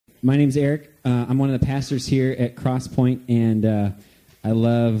My name's Eric. I'm one of the pastors here at Cross Point, and I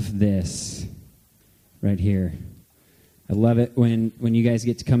love this right here. I love it when you guys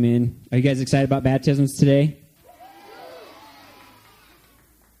get to come in. Are you guys excited about baptisms today?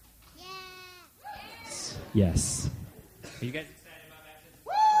 Yes. Are you guys excited about baptisms?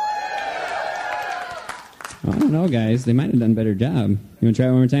 I don't know, guys. They might have done a better job. You want to try it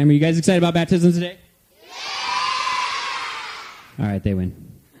one more time? Are you guys excited about baptisms today? All right, they win.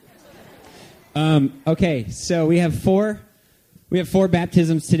 Okay, so we have four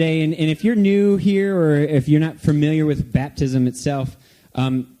baptisms today, and if you're new here or if you're not familiar with baptism itself,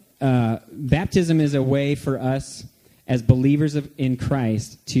 baptism is a way for us as believers in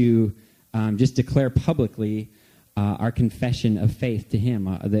Christ to just declare publicly our confession of faith to Him,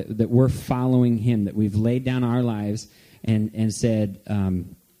 that we're following Him, that we've laid down our lives and said,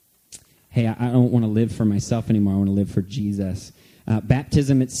 hey, I don't want to live for myself anymore, I want to live for Jesus.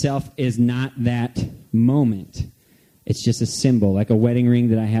 Baptism itself is not that moment. It's just a symbol, like a wedding ring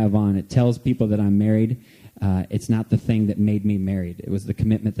that I have on. It tells people that I'm married. It's not the thing that made me married. It was the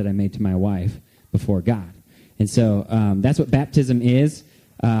commitment that I made to my wife before God. And so that's what baptism is.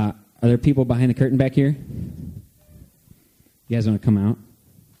 Are there people behind the curtain back here? You guys want to come out?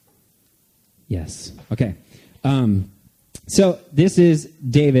 Yes. Okay. So this is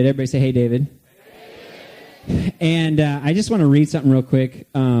David. Everybody say, hey, David. And I just want to read something real quick.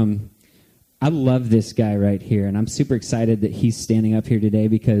 I love this guy right here, and I'm super excited that he's standing up here today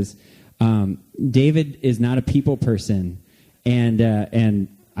because David is not a people person, and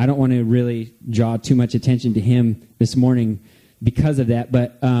I don't want to really draw too much attention to him this morning because of that.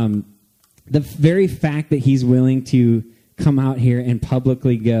 But the very fact that he's willing to come out here and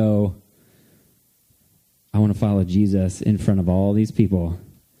publicly go, I want to follow Jesus in front of all these people,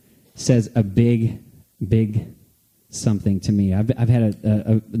 says a big something to me. I've had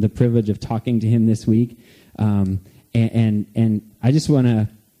the privilege of talking to him this week, and I just want to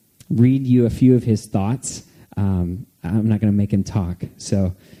read you a few of his thoughts. I'm not going to make him talk,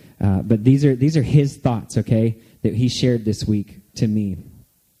 so but these are his thoughts, okay, that he shared this week to me.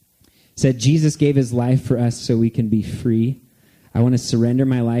 Said Jesus gave His life for us so we can be free. I want to surrender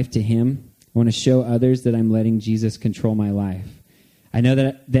my life to Him. I want to show others that I'm letting Jesus control my life. I know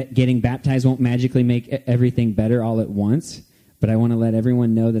that getting baptized won't magically make everything better all at once, but I want to let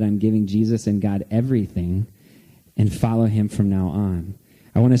everyone know that I'm giving Jesus and God everything and follow Him from now on.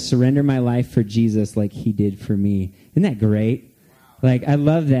 I want to surrender my life for Jesus like He did for me. Isn't that great? Wow. Like, I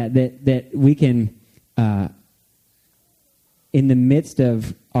love that we can, in the midst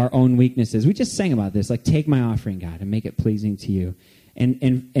of our own weaknesses, we just sang about this, like, take my offering, God, and make it pleasing to you.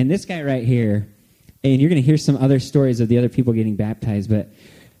 And this guy right here, and you're going to hear some other stories of the other people getting baptized, but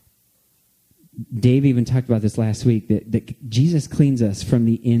Dave even talked about this last week, that Jesus cleans us from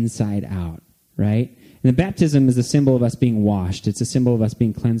the inside out, right? And the baptism is a symbol of us being washed. It's a symbol of us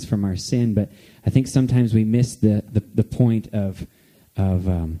being cleansed from our sin, but I think sometimes we miss the point of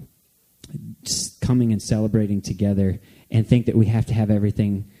just coming and celebrating together and think that we have to have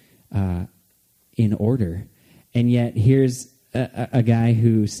everything in order. And yet here's a guy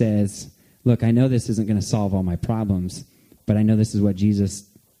who says, look, I know this isn't going to solve all my problems, but I know this is what Jesus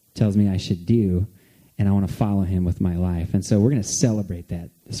tells me I should do, and I want to follow Him with my life. And so we're going to celebrate that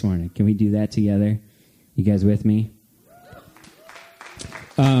this morning. Can we do that together? You guys with me?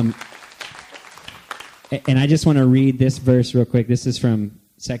 And I just want to read this verse real quick. This is from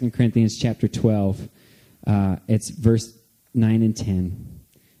 2 Corinthians chapter 12. It's verse 9 and 10. And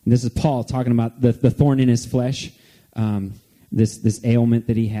this is Paul talking about the thorn in his flesh, this ailment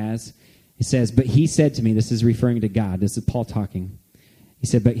that he has. He says, but He said to me, this is referring to God. This is Paul talking. He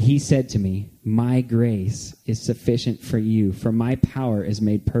said, but He said to me, my grace is sufficient for you, for my power is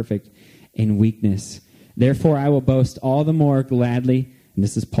made perfect in weakness. Therefore, I will boast all the more gladly, and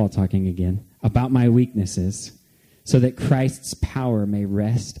this is Paul talking again, about my weaknesses, so that Christ's power may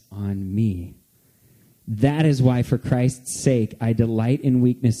rest on me. That is why, for Christ's sake, I delight in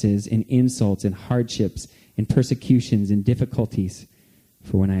weaknesses, in insults, in hardships, in persecutions, in difficulties.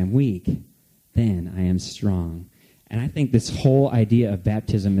 For when I am weak, then I am strong. And I think this whole idea of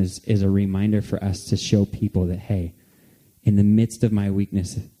baptism is a reminder for us to show people that, hey, in the midst of my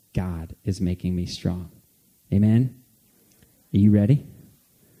weakness, God is making me strong. Amen? Are you ready?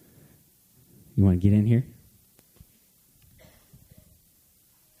 You want to get in here? Yeah.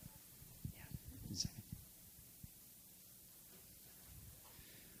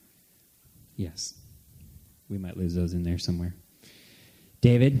 Yes. We might lose those in there somewhere.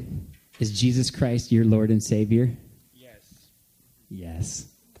 David, is Jesus Christ your Lord and Savior? Yes. Yes.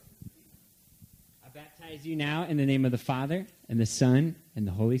 I baptize baptize you now in the name of the Father, and the Son, and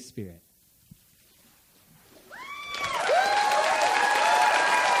the Holy Spirit.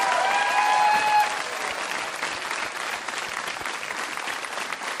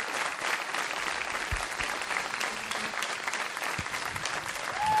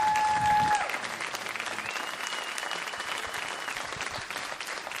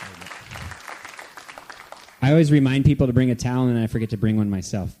 I always remind people to bring a towel, and then I forget to bring one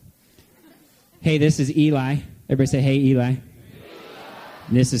myself. Hey, this is Eli. Everybody say, hey, Eli. Hey, Eli.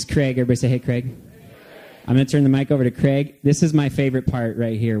 This is Craig. Everybody say, hey, Craig. Hey, Craig. I'm going to turn the mic over to Craig. This is my favorite part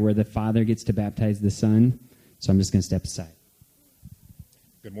right here where the Father gets to baptize the Son. So I'm just going to step aside.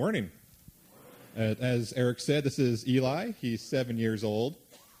 Good morning. As Eric said, this is Eli. He's 7 years old.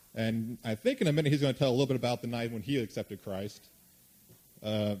 And I think in a minute he's going to tell a little bit about the night when he accepted Christ.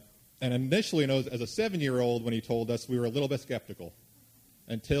 And initially, as a 7-year-old, when he told us, we were a little bit skeptical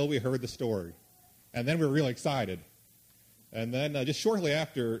until we heard the story. And then we were really excited. And then just shortly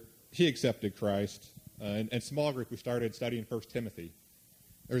after he accepted Christ, in small group, we started studying 1 Timothy.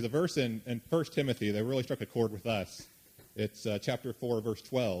 There's a verse in 1 Timothy that really struck a chord with us. It's chapter 4, verse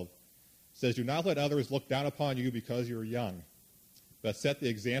 12. It says, do not let others look down upon you because you're young, but set the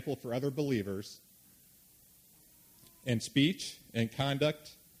example for other believers in speech, in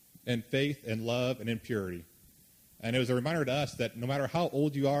conduct, in faith, in love, and in purity. And it was a reminder to us that no matter how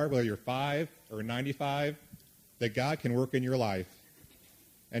old you are, whether you're 5 or 95, that God can work in your life.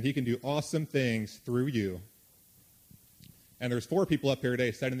 And he can do awesome things through you. And there's 4 people up here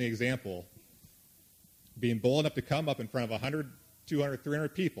today setting the example, being bold enough to come up in front of 100, 200,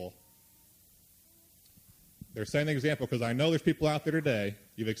 300 people. They're setting the example because I know there's people out there today,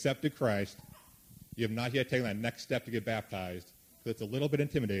 you've accepted Christ, you have not yet taken that next step to get baptized. It's a little bit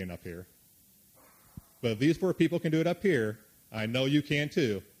intimidating up here. But if these 4 people can do it up here, I know you can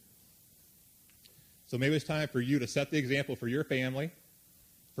too. So maybe it's time for you to set the example for your family,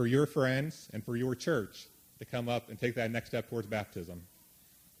 for your friends, and for your church to come up and take that next step towards baptism.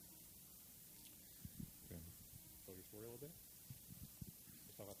 Tell your story a little bit.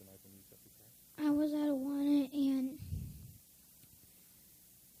 Let's talk about the night when you accepted Christ. I was at Awana, and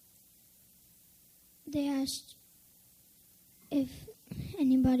they asked if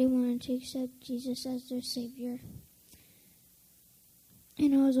anybody wanted to accept Jesus as their Savior.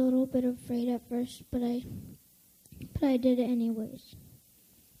 And I was a little bit afraid at first, but I did it anyways.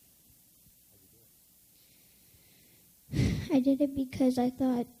 I did it because I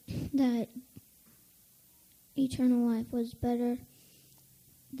thought that eternal life was better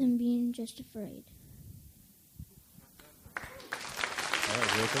than being just afraid. All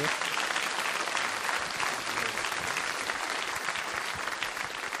right, real quick.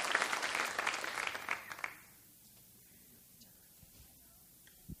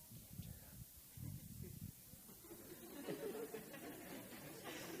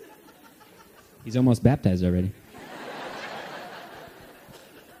 He's almost baptized already.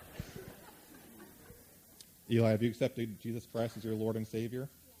 Eli, have you accepted Jesus Christ as your Lord and Savior?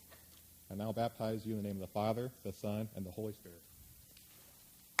 I now baptize you in the name of the Father, the Son, and the Holy Spirit.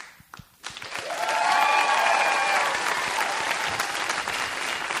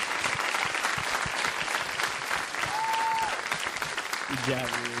 Good job,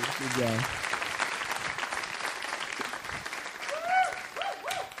 Louis. Good job.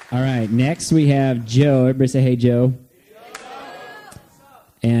 All right, next we have Joe. Everybody say, hey, Joe.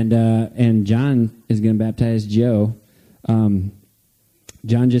 And John is going to baptize Joe.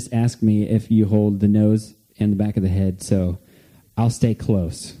 John just asked me if you hold the nose and the back of the head, so I'll stay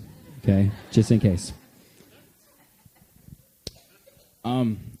close, okay, just in case.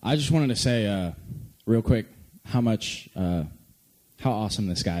 I just wanted to say real quick how awesome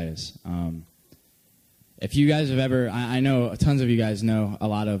this guy is. If you guys have ever, I know tons of you guys know a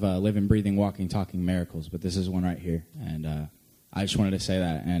lot of living, breathing, walking, talking miracles, but this is one right here, and I just wanted to say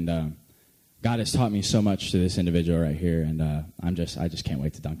that. And God has taught me so much to this individual right here, and I just can't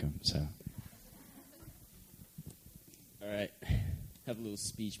wait to dunk him. So, all right, have a little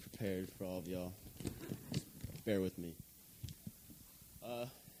speech prepared for all of y'all. Bear with me.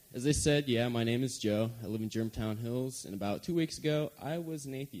 As I said, yeah, my name is Joe. I live in Germantown Hills, and about 2 weeks ago, I was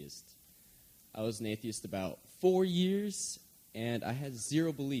an atheist. I was an atheist about 4 years, and I had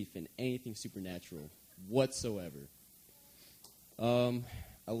zero belief in anything supernatural whatsoever. I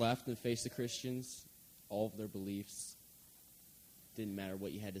laughed in the face of Christians, all of their beliefs. Didn't matter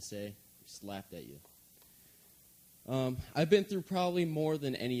what you had to say, just laughed at you. I've been through probably more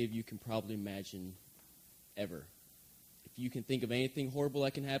than any of you can probably imagine ever. If you can think of anything horrible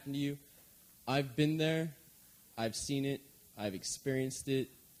that can happen to you, I've been there, I've seen it, I've experienced it,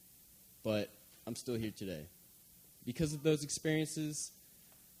 but I'm still here today. Because of those experiences,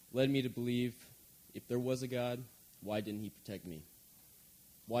 led me to believe if there was a God, why didn't he protect me?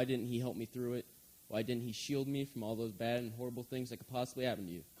 Why didn't he help me through it? Why didn't he shield me from all those bad and horrible things that could possibly happen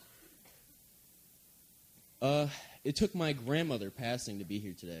to you? It took my grandmother passing to be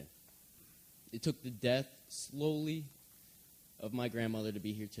here today. It took the death slowly of my grandmother to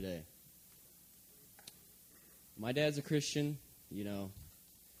be here today. My dad's a Christian,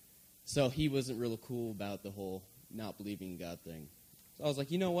 so he wasn't real cool about the whole not believing in God thing. So I was like,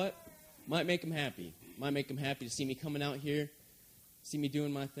 you know what? Might make him happy. Might make him happy to see me coming out here, see me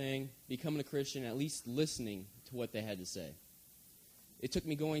doing my thing, becoming a Christian, at least listening to what they had to say. It took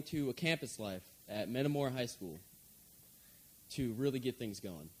me going to a campus life at Metamora High School to really get things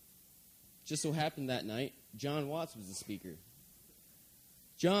going. Just so happened that night, John Watts was the speaker.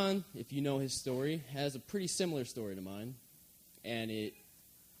 John, if you know his story, has a pretty similar story to mine, and it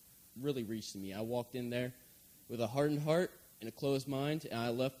really reached me. I walked in there with a hardened heart and a closed mind, and I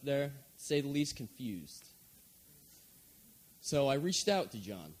left there, to say the least, confused. So I reached out to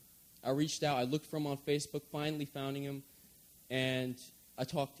John. I looked for him on Facebook, finally finding him, and I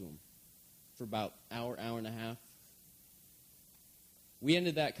talked to him for about an hour and a half. We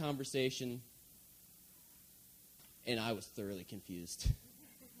ended that conversation, and I was thoroughly confused.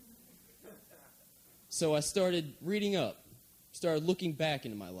 So I started reading up, started looking back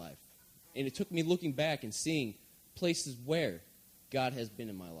into my life. And it took me looking back and seeing places where God has been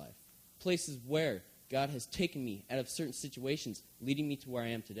in my life, places where God has taken me out of certain situations, leading me to where I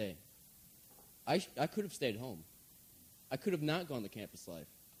am today. I could have stayed home. I could have not gone to campus life.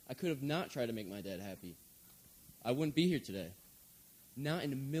 I could have not tried to make my dad happy. I wouldn't be here today. Not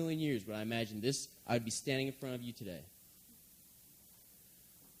in a million years would I imagine this. I would be standing in front of you today.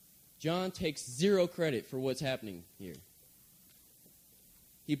 John takes zero credit for what's happening here.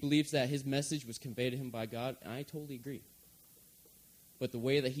 He believes that his message was conveyed to him by God, and I totally agree. But the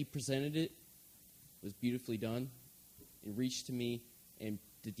way that he presented it was beautifully done. It reached to me in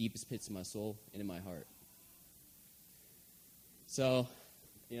the deepest pits of my soul and in my heart. So,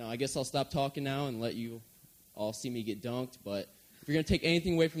 I guess I'll stop talking now and let you all see me get dunked. But if you're going to take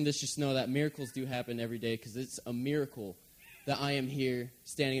anything away from this, just know that miracles do happen every day, because it's a miracle that I am here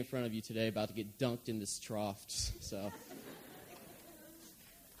standing in front of you today about to get dunked in this trough. So...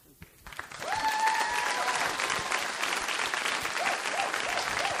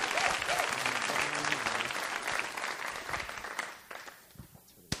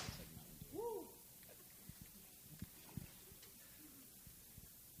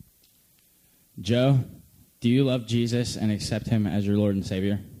 Joe, do you love Jesus and accept him as your Lord and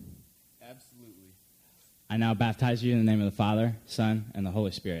Savior? Absolutely. I now baptize you in the name of the Father, Son, and the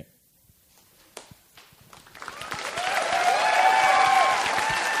Holy Spirit.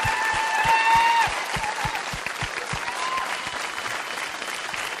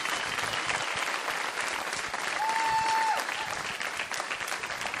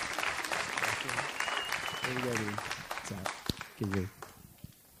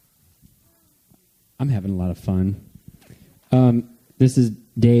 I'm having a lot of fun. This is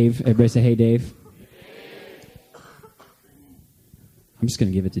Dave. Everybody say, hey, Dave. I'm just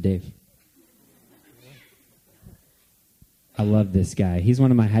going to give it to Dave. I love this guy. He's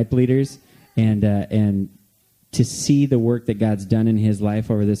one of my hype leaders, and to see the work that God's done in his life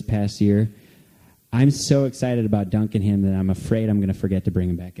over this past year, I'm so excited about dunking him that I'm afraid I'm going to forget to bring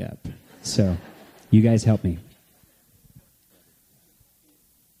him back up. So you guys help me.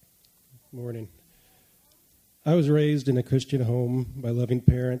 Morning. I was raised in a Christian home by loving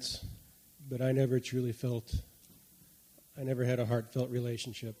parents, but I never had a heartfelt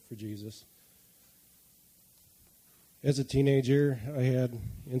relationship for Jesus. As a teenager, I had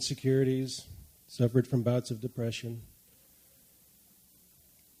insecurities, suffered from bouts of depression,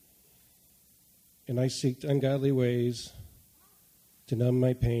 and I sought ungodly ways to numb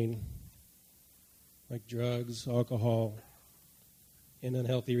my pain, like drugs, alcohol, and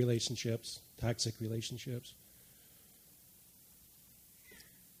unhealthy relationships, toxic relationships.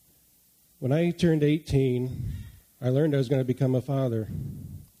 When I turned 18, I learned I was going to become a father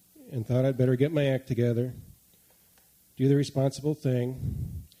and thought I'd better get my act together, do the responsible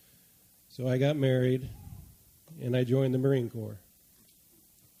thing. So I got married, and I joined the Marine Corps.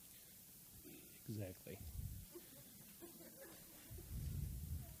 Exactly.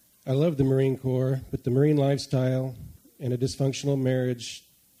 I love the Marine Corps, but the Marine lifestyle and a dysfunctional marriage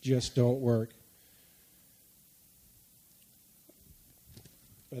just don't work.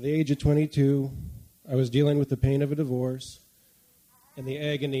 By the age of 22, I was dealing with the pain of a divorce and the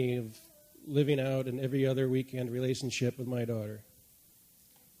agony of living out an every other weekend relationship with my daughter.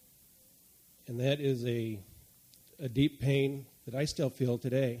 And that is a deep pain that I still feel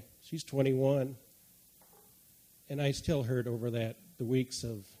today. She's 21, and I still hurt over that, the weeks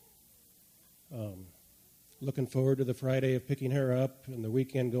of looking forward to the Friday of picking her up and the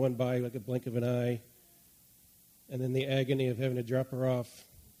weekend going by like a blink of an eye, and then the agony of having to drop her off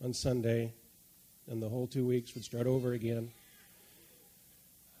on Sunday, and the whole 2 weeks would start over again.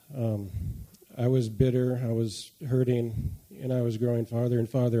 I was bitter, I was hurting, and I was growing farther and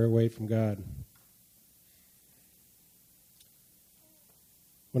farther away from God.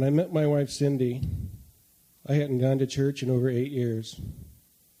 When I met my wife, Cindy, I hadn't gone to church in over 8 years.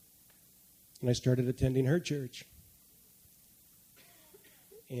 And I started attending her church.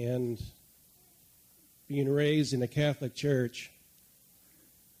 And being raised in a Catholic church,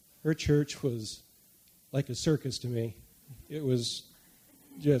 her church was like a circus to me. It was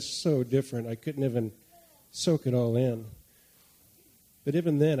just so different. I couldn't even soak it all in. But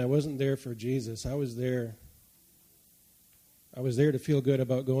even then, I wasn't there for Jesus. I was there to feel good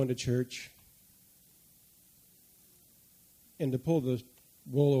about going to church and to pull the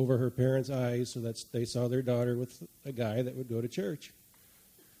wool over her parents' eyes so that they saw their daughter with a guy that would go to church.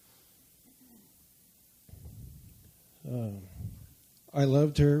 I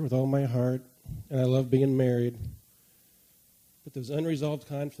loved her with all my heart, and I loved being married. But those unresolved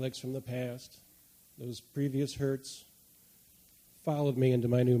conflicts from the past, those previous hurts, followed me into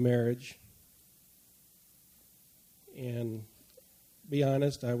my new marriage. And be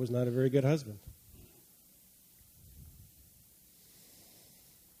honest, I was not a very good husband.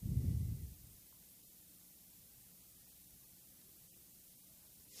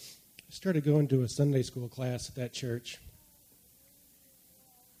 I started going to a Sunday school class at that church.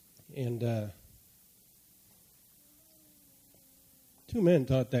 And 2 men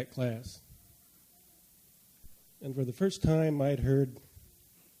taught that class. And for the first time, I'd heard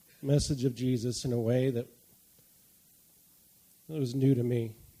the message of Jesus in a way that was new to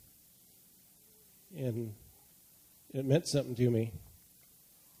me. And it meant something to me.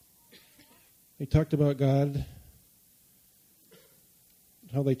 They talked about God.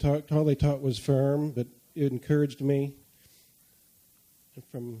 How they taught was firm, but it encouraged me. And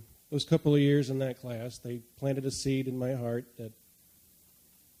from those couple of years in that class, they planted a seed in my heart that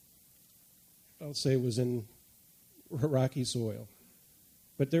I'll say was in rocky soil.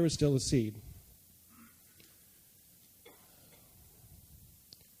 But there was still a seed.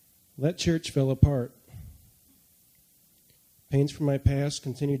 That church fell apart. Pains from my past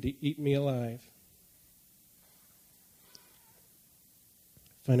continued to eat me alive.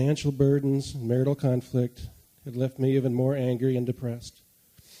 Financial burdens and marital conflict had left me even more angry and depressed.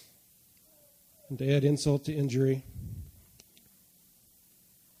 And to add insult to injury,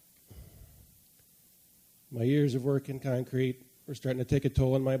 my years of work in concrete were starting to take a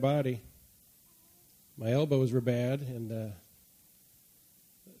toll on my body. My elbows were bad, and a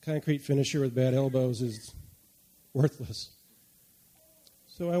concrete finisher with bad elbows is worthless.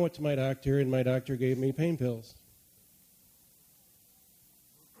 So I went to my doctor, and my doctor gave me pain pills.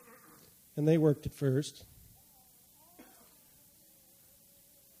 And they worked at first.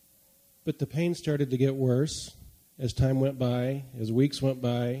 But the pain started to get worse as time went by, as weeks went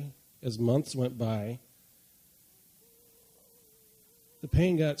by, as months went by. The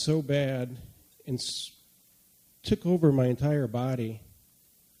pain got so bad and took over my entire body.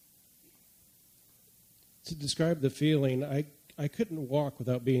 To describe the feeling, I couldn't walk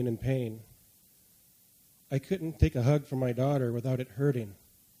without being in pain. I couldn't take a hug from my daughter without it hurting.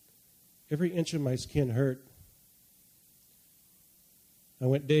 Every inch of my skin hurt. I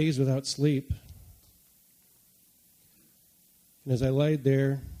went days without sleep. And as I laid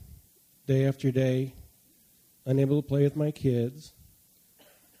there, day after day, unable to play with my kids,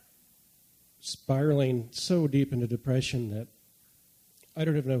 spiraling so deep into depression that I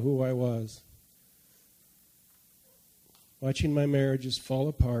don't even know who I was. Watching my marriages fall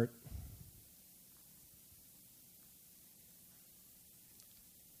apart.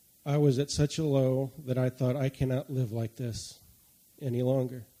 I was at such a low that I thought, I cannot live like this any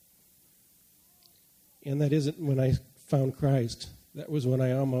longer. And that isn't when I found Christ. That was when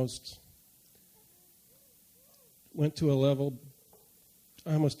I almost went to a level,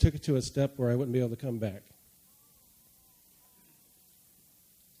 I almost took it to a step where I wouldn't be able to come back.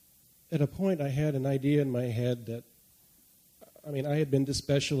 At a point, I had an idea in my head that, I had been to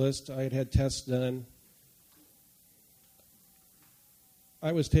specialists, I had had tests done.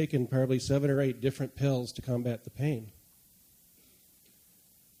 I was taking probably 7 or 8 different pills to combat the pain.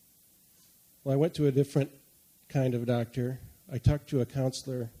 Well, I went to a different kind of doctor. I talked to a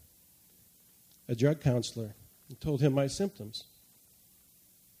counselor, a drug counselor, and told him my symptoms.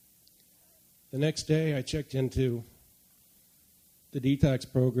 The next day, I checked into the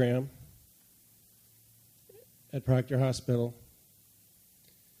detox program at Proctor Hospital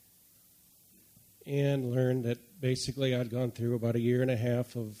and learned that basically I'd gone through about 1.5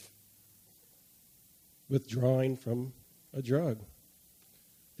 years of withdrawing from a drug.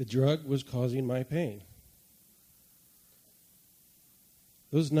 The drug was causing my pain.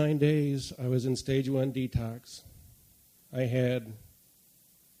 Those 9 days, I was in stage 1 detox. I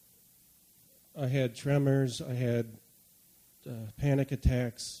had tremors, I had panic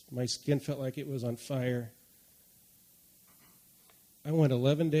attacks, my skin felt like it was on fire. I went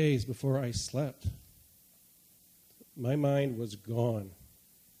 11 days before I slept. My mind was gone.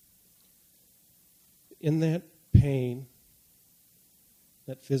 In that pain,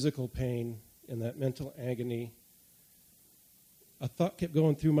 that physical pain, and that mental agony, a thought kept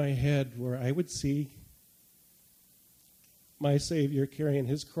going through my head where I would see my Savior carrying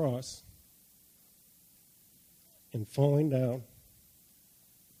his cross and falling down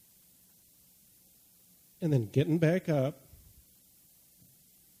and then getting back up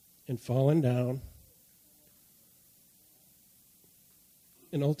and falling down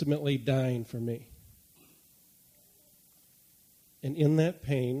and ultimately dying for me. And in that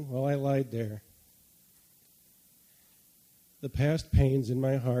pain, while I lied there, the past pains in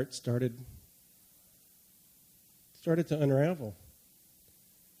my heart started to unravel.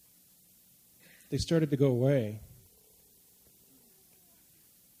 They started to go away.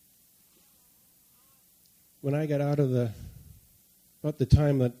 When I got out of about the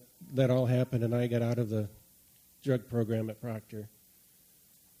time that all happened and I got out of the drug program at Proctor,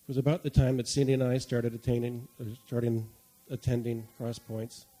 it was about the time that Cindy and I started attending Cross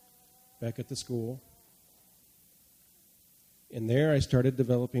Points back at the school. And there I started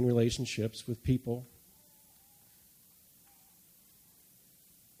developing relationships with people,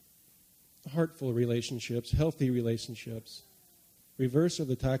 heartful relationships, healthy relationships, reverse of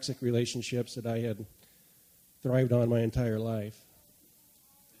the toxic relationships that I had thrived on my entire life.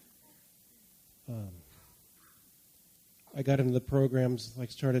 I got into the programs, like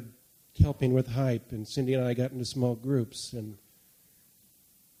started helping with Hype, and Cindy and I got into small groups, and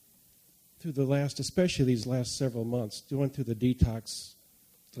through especially these last several months, going through the detox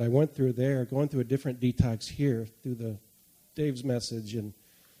that I went through there, going through a different detox here, through Dave's message and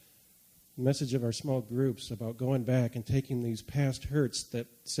the message of our small groups about going back and taking these past hurts that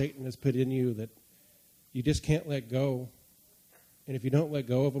Satan has put in you that you just can't let go. And if you don't let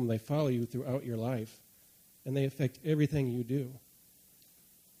go of them, they follow you throughout your life, and they affect everything you do.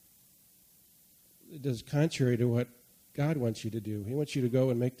 It does contrary to what God wants you to do. He wants you to go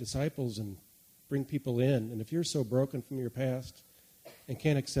and make disciples and bring people in. And if you're so broken from your past and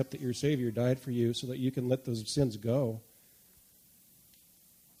can't accept that your Savior died for you so that you can let those sins go,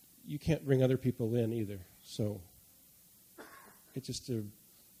 you can't bring other people in either. So it's just a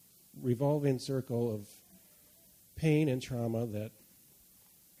revolving circle of pain and trauma that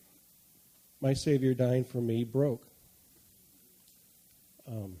my Savior dying for me broke.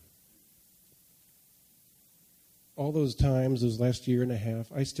 All those times, those last 1.5 years,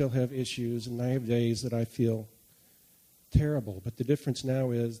 I still have issues, and I have days that I feel terrible. But the difference now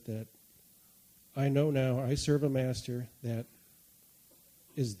is that I know now I serve a master that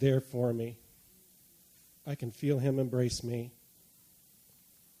is there for me. I can feel him embrace me,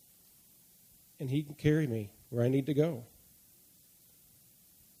 and he can carry me where I need to go.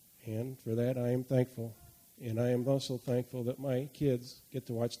 And for that, I am thankful. And I am also thankful that my kids get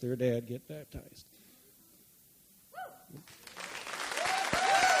to watch their dad get baptized.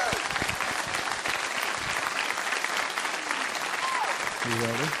 You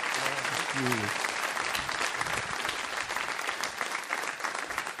ready?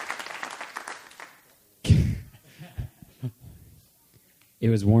 It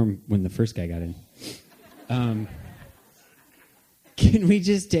was warm when the first guy got in. Can we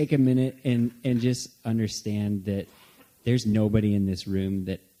just take a minute and just understand that there's nobody in this room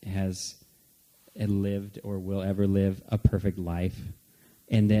that has lived or will ever live a perfect life,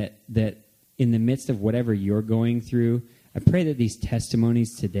 and that in the midst of whatever you're going through, I pray that these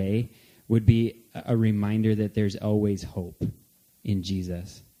testimonies today would be a reminder that there's always hope in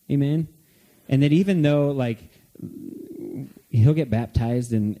Jesus. Amen? And that even though, like, he'll get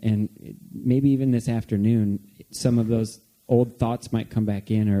baptized and maybe even this afternoon, some of those old thoughts might come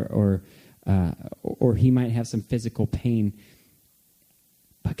back in or he might have some physical pain,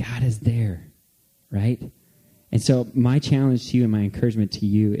 but God is there, right? And so my challenge to you and my encouragement to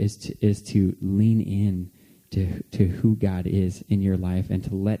you is to lean in to who God is in your life and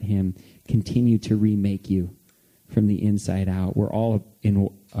to let him continue to remake you from the inside out. We're all in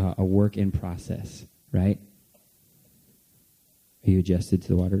a work in process, right? Are you adjusted to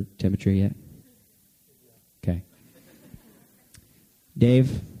the water temperature yet? Okay.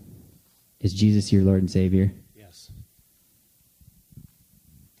 Dave, is Jesus your Lord and Savior? Yes.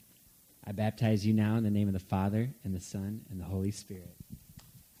 I baptize you now in the name of the Father, and the Son, and the Holy Spirit.